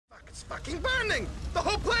It's fucking burning! The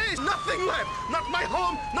whole place! Nothing left! Not my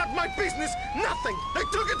home, not my business, nothing! They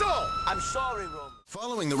took it all! I'm sorry, Roman.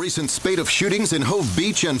 Following the recent spate of shootings in Hove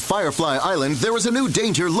Beach and Firefly Island, there is a new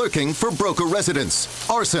danger lurking for Broker residents.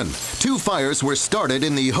 Arson. 2 fires were started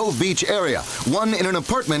in the Hove Beach area, one in an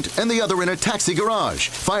apartment and the other in a taxi garage.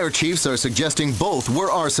 Fire chiefs are suggesting both were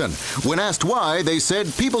arson. When asked why, they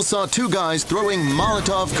said people saw 2 guys throwing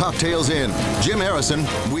Molotov cocktails in. Jim Harrison,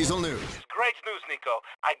 Weasel News. Great news, Niko.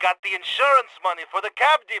 I got the insurance money for the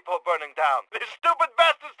cab depot burning down. This stupid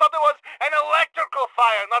bastards thought it was an electrical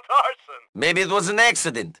fire, not arson. Maybe it was an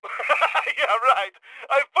accident. Yeah, right.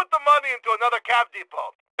 I put the money into another cab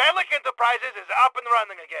depot. Pelic Enterprises is up and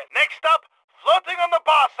running again. Next up, floating on the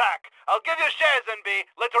bar sack. I'll give you shares, NB,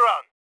 later on.